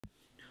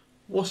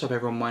What's up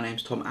everyone, my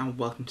name's Tom and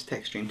welcome to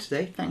TechStream.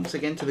 Today, thanks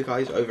again to the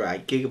guys over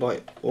at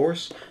Gigabyte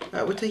Aorus.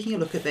 We're taking a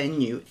look at their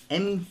new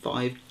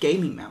M5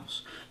 gaming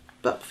mouse.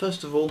 But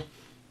first of all,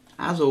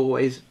 as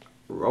always,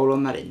 roll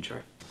on that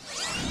intro.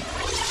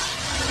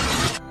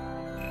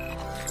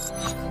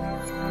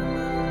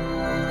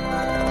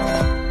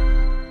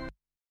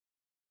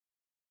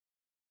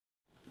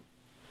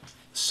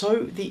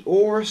 So the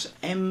Aorus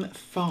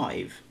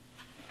M5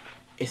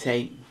 is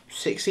a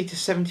 £60 to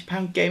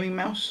 £70 gaming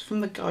mouse from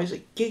the guys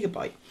at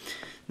Gigabyte.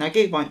 Now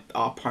Gigabyte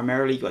are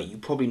primarily, well, you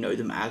probably know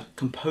them as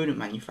component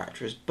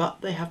manufacturers, but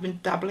they have been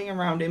dabbling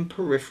around in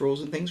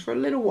peripherals and things for a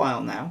little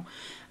while now,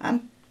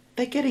 and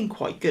they're getting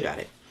quite good at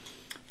it.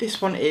 This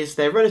one is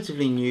their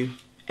relatively new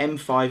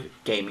M5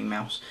 gaming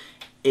mouse.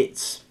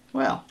 It's,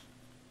 well,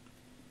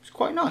 it's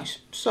quite nice.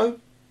 So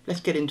let's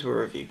get into a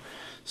review.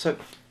 So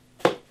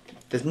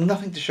there's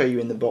nothing to show you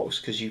in the box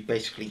because you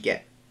basically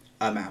get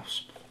a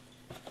mouse.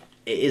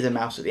 It is a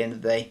mouse at the end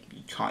of the day.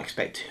 You can't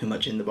expect too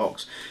much in the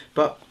box,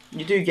 but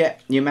you do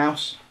get your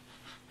mouse.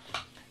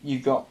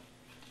 You've got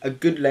a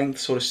good length,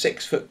 sort of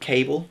 6-foot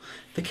cable.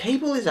 The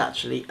cable is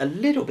actually a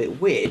little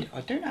bit weird.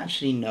 I don't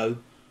actually know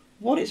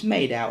what it's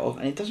made out of,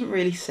 and it doesn't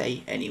really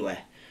say anywhere.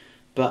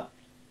 But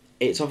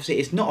it's obviously,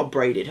 it's not a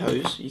braided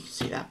hose. You can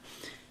see that.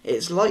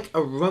 It's like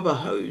a rubber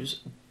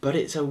hose, but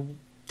it's a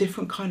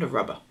different kind of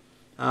rubber.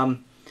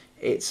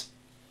 It's,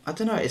 I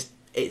don't know.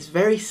 It's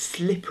very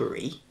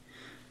slippery,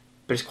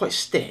 but it's quite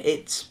stiff.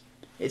 It's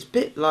a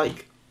bit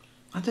like,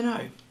 I don't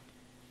know.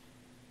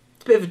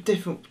 It's a bit of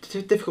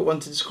a difficult one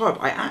to describe.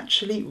 I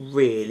actually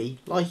really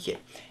like it.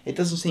 It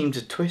doesn't seem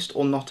to twist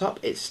or knot up.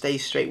 It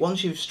stays straight.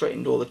 Once you've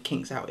straightened all the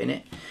kinks out in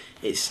it,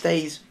 it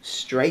stays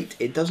straight.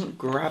 It doesn't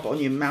grab on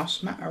your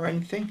mouse mat or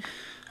anything.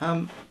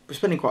 We're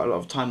spending quite a lot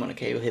of time on a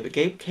cable here, but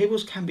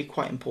cables can be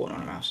quite important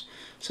on a mouse.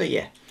 So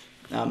yeah,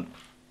 got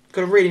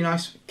a really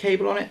nice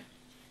cable on it.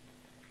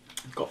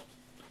 Got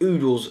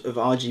oodles of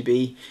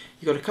RGB.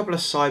 You've got a couple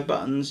of side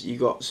buttons. You've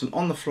got some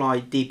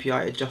on-the-fly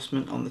DPI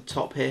adjustment on the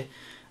top here,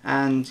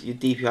 and your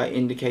DPI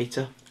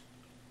indicator.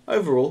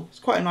 Overall, it's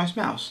quite a nice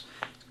mouse.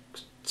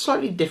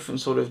 Slightly different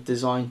sort of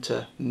design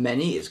to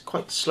many. It's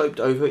quite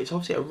sloped over. It's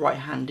obviously a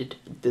right-handed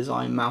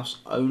design mouse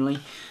only.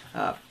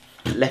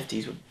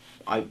 Lefties,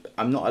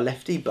 I'm not a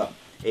lefty, but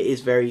it is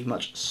very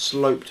much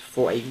sloped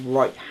for a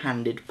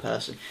right-handed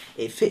person.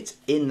 It fits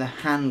in the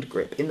hand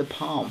grip, in the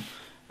palm,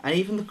 and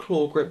even the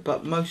claw grip,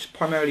 but most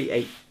primarily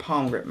a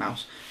palm grip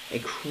mouse,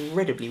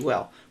 incredibly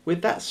well.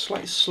 With that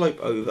slight slope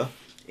over,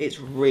 it's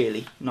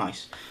really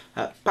nice.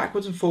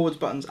 Backwards and forwards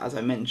buttons, as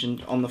I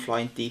mentioned, on the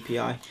fly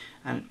DPI,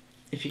 and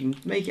if you can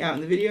make it out in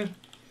the video,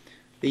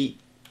 the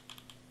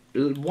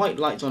white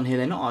lights on here,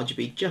 they're not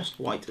RGB, just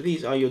white.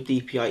 These are your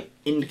DPI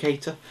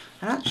indicator,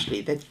 and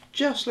actually they're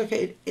just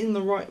located in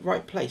the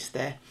right place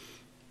there.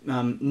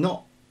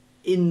 Not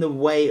in the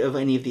way of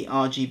any of the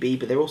RGB,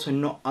 but they're also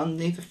not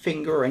underneath the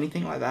finger or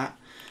anything like that.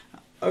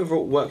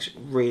 Overall, it works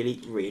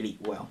really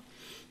well.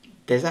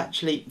 There's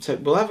actually, so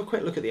we'll have a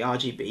quick look at the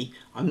RGB.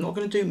 I'm not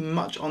going to do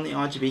much on the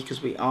RGB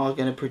because we are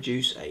going to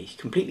produce a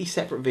completely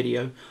separate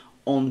video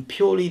on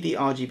purely the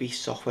RGB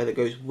software that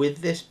goes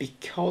with this,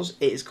 because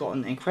it's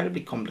gotten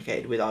incredibly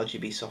complicated with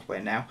RGB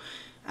software now,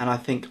 and I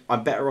think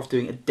I'm better off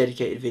doing a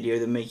dedicated video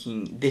than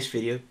making this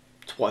video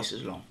twice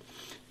as long.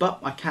 But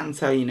I can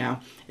tell you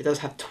now, it does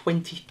have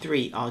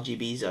 23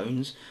 RGB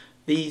zones.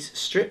 These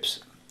strips,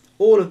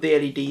 all of the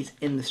LEDs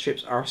in the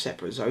strips are a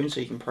separate zone, so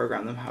you can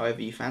program them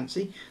however you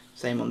fancy.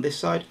 Same on this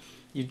side.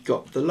 You've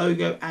got the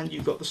logo and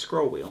you've got the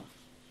scroll wheel.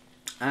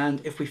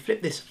 And if we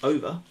flip this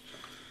over,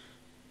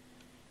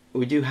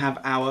 we do have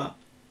our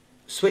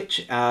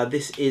switch.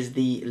 This is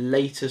the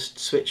latest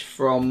switch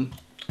from,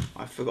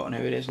 I've forgotten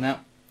who it is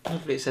now.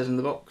 Hopefully it says in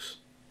the box.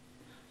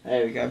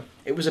 There we go.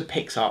 It was a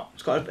Pixar.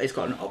 It's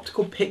got an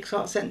optical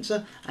Pixar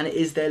sensor, and it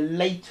is their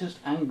latest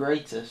and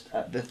greatest,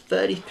 the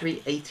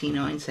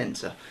 3389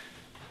 sensor.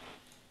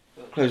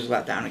 Closes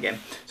that down again.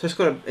 So it's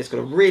got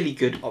a really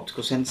good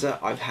optical sensor.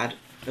 I've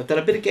done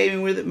a bit of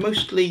gaming with it,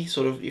 mostly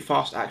sort of your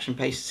fast action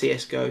paced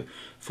CS:GO,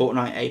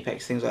 Fortnite,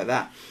 Apex, things like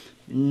that.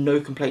 No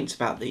complaints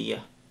about the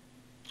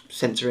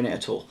sensor in it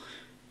at all.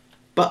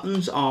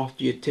 Buttons are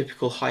your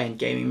typical high-end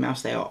gaming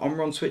mouse. They are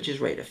Omron switches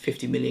rated at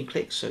 50 million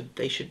clicks, so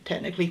they should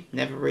technically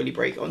never really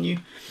break on you.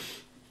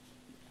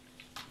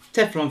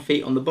 Teflon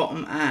feet on the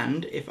bottom,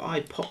 and if I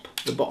pop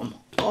the bottom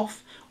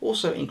off,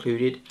 also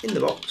included in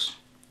the box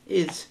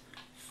is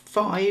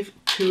 5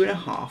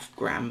 2.5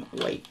 gram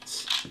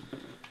weights.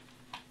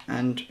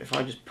 And if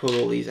I just pull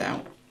all these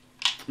out,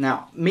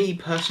 now me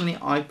personally,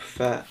 I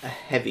prefer a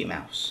heavy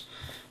mouse,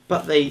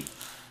 but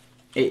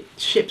it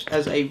ships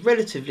as a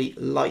relatively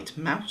light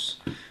mouse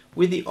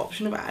with the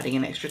option of adding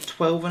an extra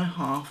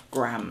 12.5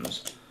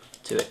 grams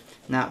to it.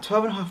 Now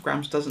 12.5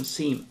 grams doesn't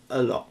seem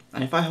a lot,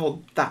 and if I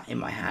hold that in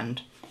my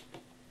hand,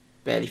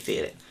 barely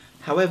feel it.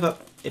 However,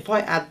 if I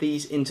add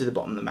these into the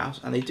bottom of the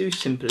mouse, and they do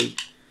simply,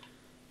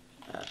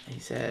 he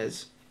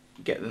says,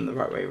 get them the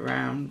right way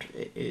around,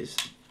 it is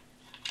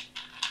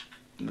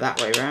that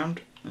way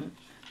around.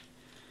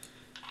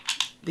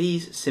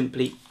 These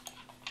simply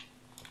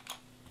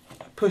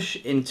push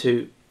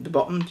into the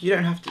bottom. You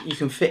don't have to. You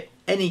can fit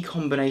any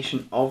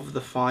combination of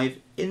the 5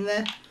 in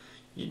there.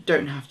 You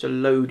don't have to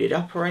load it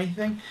up or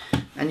anything,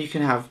 and you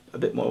can have a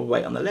bit more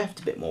weight on the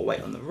left, a bit more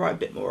weight on the right, a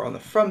bit more on the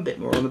front, a bit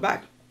more on the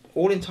back.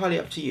 All entirely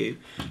up to you.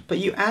 But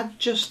you add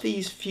just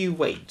these few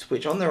weights,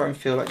 which on their own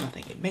feel like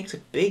nothing. It makes a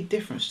big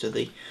difference to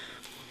the.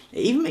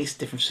 It even makes a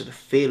difference to the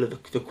feel of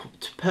the.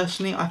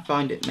 Personally, I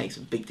find it makes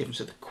a big difference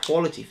to the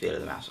quality feel of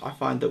the mouse. I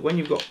find that when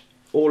you've got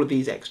all of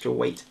these extra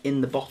weights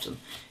in the bottom,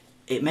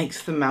 it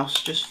makes the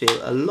mouse just feel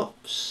a lot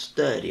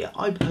sturdier.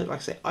 Like I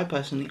say, I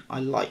personally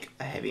like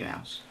a heavy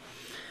mouse.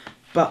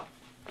 But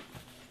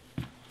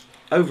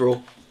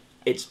overall,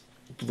 it's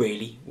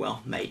really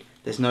well made.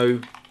 There's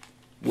no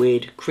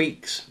weird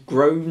creaks,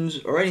 groans,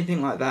 or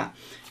anything like that.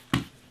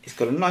 It's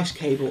got a nice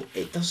cable.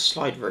 It does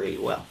slide really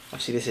well.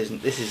 Obviously,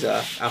 this is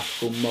a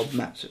alpha mob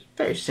mat, so it's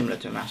very similar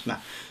to a mouse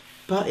mat.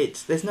 But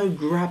there's no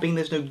grabbing,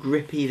 there's no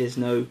grippy, there's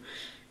no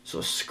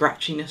sort of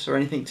scratchiness or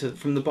anything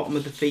from the bottom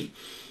of the feet.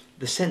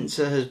 The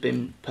sensor has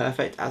been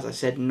perfect. As I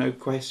said, no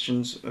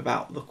questions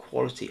about the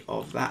quality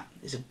of that.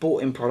 It's a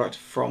bought-in product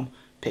from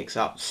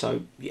PixArt,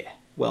 so yeah,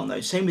 well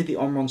known. Same with the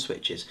Omron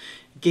switches.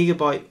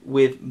 Gigabyte,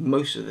 with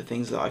most of the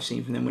things that I've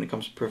seen from them when it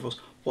comes to peripherals,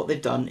 what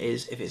they've done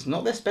is, if it's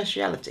not their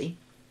speciality,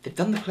 they've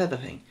done the clever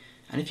thing.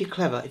 And if you're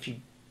clever, if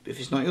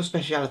it's not your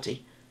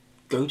speciality,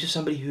 go to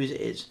somebody whose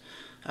it is.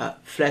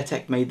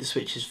 Flaretech made the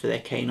switches for their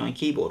K9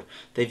 keyboard.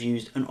 They've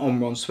used an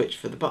Omron switch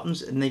for the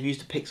buttons, and they've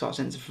used a PixArt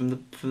sensor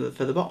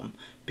for the bottom,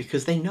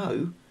 because they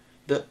know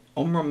that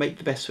Omron make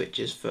the best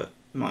switches for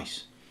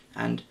mice,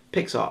 and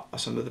PixArt are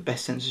some of the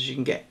best sensors you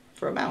can get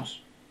for a mouse.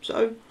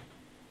 So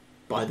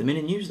buy them in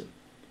and use them.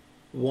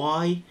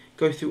 Why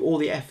go through all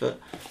the effort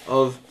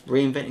of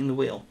reinventing the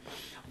wheel?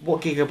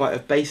 What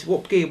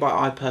Gigabyte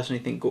I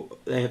personally think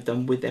they have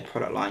done with their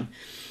product line,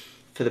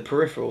 for the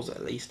peripherals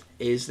at least,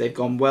 is they've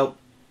gone, well,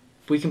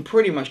 we can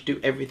pretty much do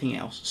everything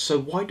else, so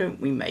why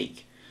don't we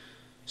make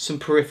some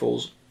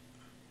peripherals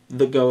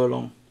that go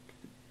along?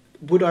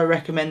 Would I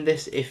recommend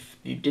this if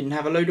you didn't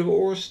have a load of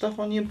Aorus stuff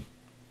on your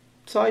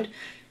side?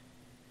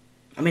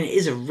 I mean, it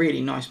is a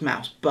really nice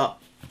mouse, but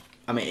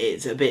I mean,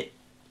 it's a bit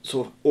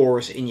sort of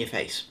Aorus in your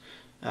face.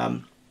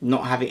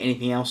 Not having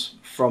anything else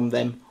from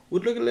them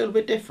would look a little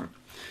bit different.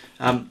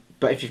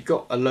 But if you've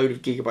got a load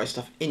of Gigabyte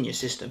stuff in your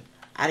system,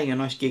 adding a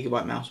nice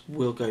Gigabyte mouse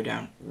will go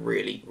down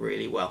really,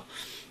 really well.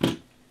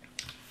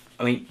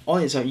 I mean,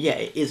 on its own, yeah,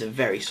 it is a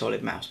very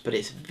solid mouse, but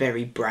it's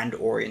very brand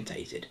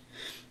orientated.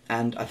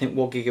 And I think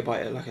what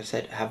Gigabyte, like I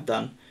said, have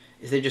done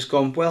is they've just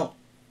gone, well,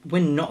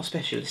 we're not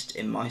specialists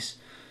in mice,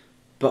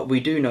 but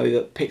we do know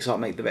that PixArt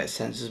make the best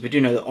sensors. We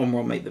do know that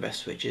Omron make the best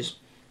switches.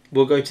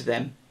 We'll go to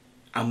them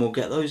and we'll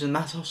get those, and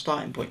that's our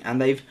starting point.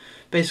 And they've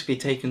basically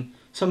taken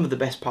some of the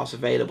best parts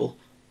available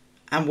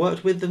and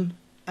worked with them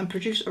and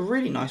produced a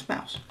really nice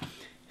mouse.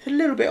 It's a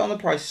little bit on the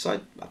price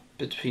side,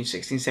 between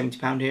 £60 and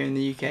 £70 here in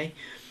the UK,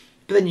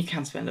 but then you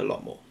can spend a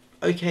lot more.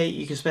 Okay,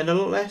 you can spend a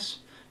lot less,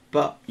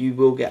 but you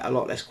will get a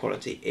lot less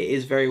quality. It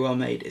is very well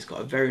made. It's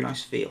got a very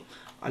nice feel.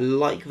 I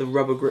like the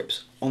rubber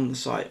grips on the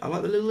side. I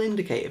like the little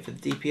indicator for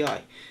the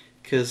DPI,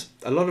 because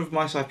a lot of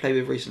mice I've played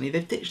with recently,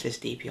 they've ditched this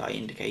DPI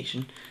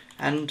indication,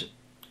 and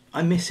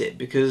I miss it,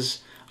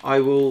 because I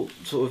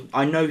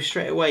know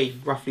straight away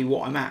roughly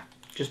what I'm at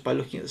just by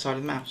looking at the side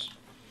of the mouse.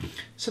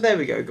 So there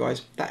we go,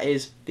 guys. That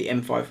is the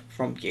M5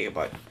 from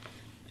Gigabyte.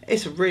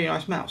 It's a really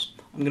nice mouse.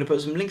 I'm going to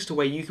put some links to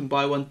where you can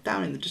buy one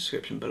down in the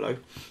description below.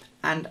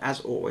 And as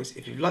always,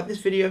 if you've liked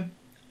this video,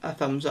 a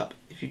thumbs up.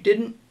 If you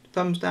didn't,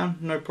 thumbs down,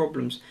 no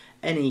problems.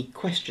 Any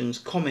questions,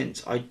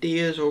 comments,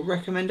 ideas or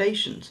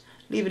recommendations,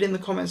 leave it in the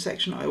comments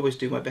section. I always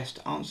do my best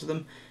to answer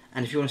them.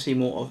 And if you want to see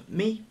more of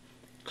me,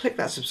 click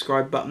that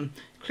subscribe button,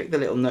 click the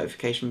little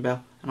notification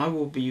bell, and I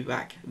will be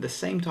back at the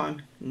same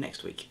time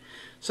next week.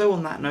 So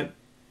on that note,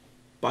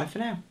 bye for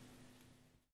now.